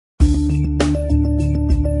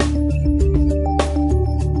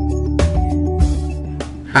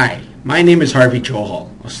Hi, my name is Harvey Johal,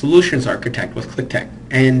 a solutions architect with QlikTech,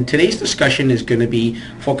 and today's discussion is going to be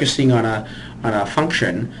focusing on a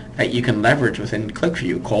function that you can leverage within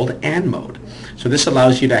QlikView called AND mode. So this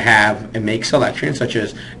allows you to have and make selections, such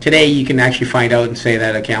as today you can actually find out and say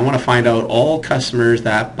that, okay, I want to find out all customers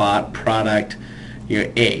that bought product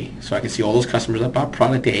A. So I can see all those customers that bought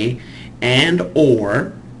product A and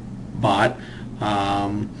or bought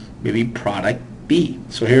maybe product B.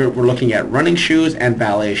 So here we're looking at running shoes and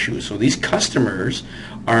ballet shoes. So these customers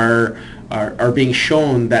are being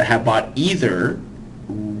shown that have bought either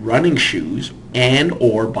running shoes and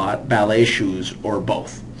or bought ballet shoes or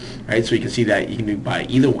both. Right? So you can see that you can buy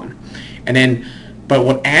either one. And then, but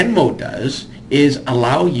what AND mode does is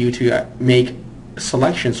allow you to make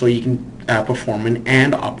selections so you can perform an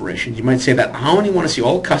AND operation. You might say that I only want to see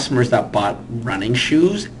all customers that bought running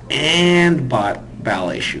shoes and bought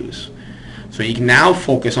ballet shoes. So you can now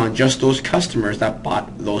focus on just those customers that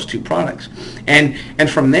bought those two products. And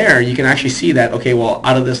from there, you can actually see that, okay, well,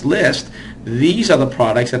 out of this list, these are the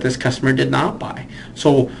products that this customer did not buy.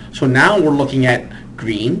 So now we're looking at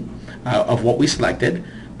green of what we selected.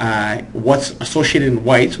 What's associated in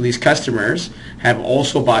white, so these customers have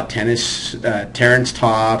also bought Terrence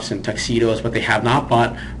tops and tuxedos, but they have not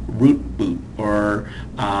bought root boot or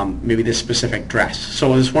maybe this specific dress.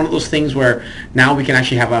 So it's one of those things where now we can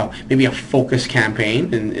actually have maybe a focus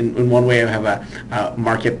campaign. In one way, I have a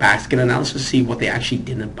market basket analysis to see what they actually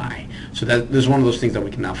didn't buy. So there's one of those things that we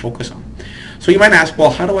can now focus on. So you might ask, well,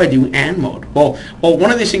 how do I do AND mode? Well,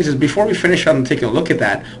 one of these things is before we finish on taking a look at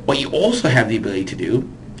that, what you also have the ability to do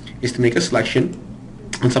is to make a selection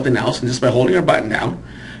on something else, and just by holding our button down,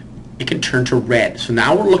 it can turn to red. So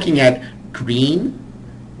now we're looking at green,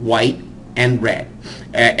 white, and red.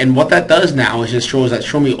 And what that does now is just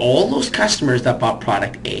show me all those customers that bought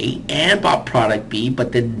product A and bought product B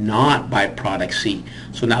but did not buy product C.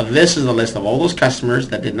 So now this is a list of all those customers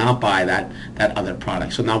that did not buy that other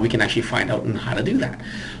product. So now we can actually find out how to do that.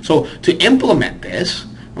 So to implement this,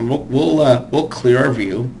 we'll clear our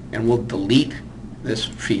view and we'll delete this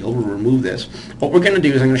field, we'll remove this. What we're going to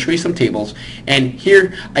do is I'm going to show you some tables, and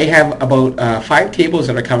here I have about 5 tables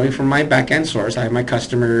that are coming from my back-end source. I have my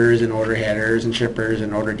customers and order headers and shippers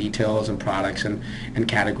and order details and products and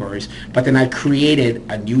categories, but then I created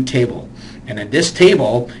a new table, and then this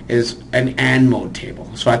table is an AND mode table.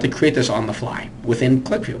 So I have to create this on the fly within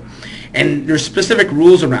QlikView. And there's specific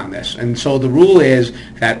rules around this, and so the rule is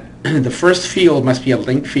that the first field must be a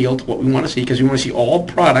linked field to what we want to see, because we want to see all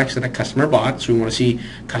products that a customer bought. So we want to see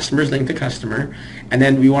customers linked to customer, and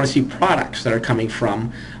then we want to see products that are coming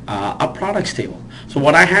from a products table. So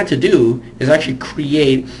what I had to do is actually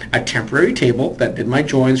create a temporary table that did my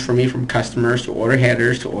joins for me from customers to order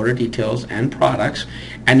headers to order details and products,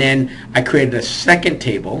 and then I created a second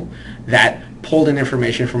table that pulled in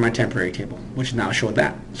information from my temporary table, which now showed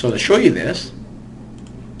that. So to show you this,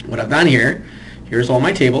 what I've done here, here's all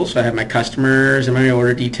my tables. So I have my customers and my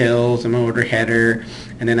order details and my order header,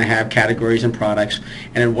 and then I have categories and products.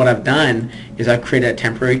 And then what I've done is I've created a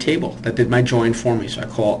temporary table that did my join for me. So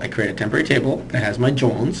I create a temporary table that has my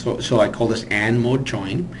joins. So I call this AND mode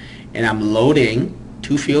join, and I'm loading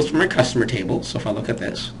 2 fields from my customer table. So if I look at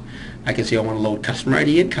this, I can see I want to load customer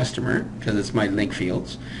ID and customer because it's my link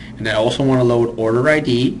fields. And I also want to load order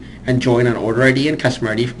ID and join on order ID and customer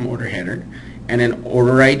ID from order header. And then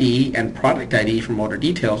order ID and product ID from order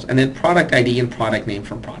details, and then product ID and product name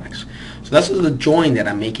from products. So this is the join that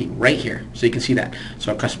I'm making right here. So you can see that.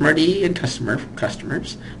 So customer ID and customer from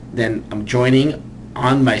customers. Then I'm joining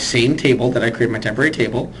on my same table that I created my temporary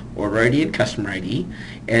table, order ID and customer ID,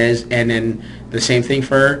 and then the same thing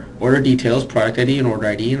for order details, product ID and order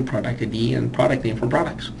ID and product ID and product name from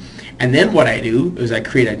products. And then what I do is I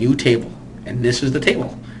create a new table, and this is the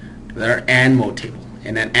table, our AND mode table.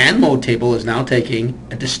 And that AND mode table is now taking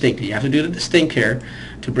a distinct. You have to do the distinct here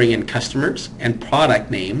to bring in customers and product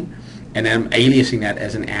name, and then I'm aliasing that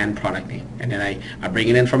as an AND product name. And then I bring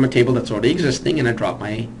it in from a table that's already existing, and I drop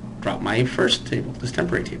my first table, this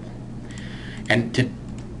temporary table. And to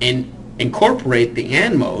incorporate the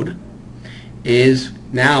AND mode is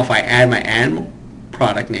now if I add my AND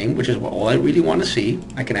product name, which is all I really want to see,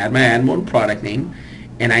 I can add my AND mode product name,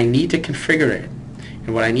 and I need to configure it.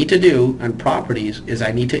 And what I need to do on properties is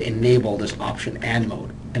I need to enable this option AND mode.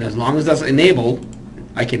 And as long as that's enabled,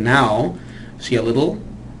 I can now see a little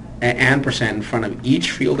AND percent in front of each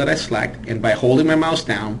field that I select, and by holding my mouse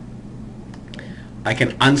down, I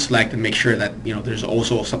can unselect and make sure that there's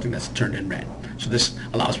also something that's turned in red. So this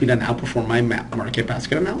allows me to now perform my market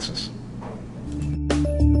basket analysis.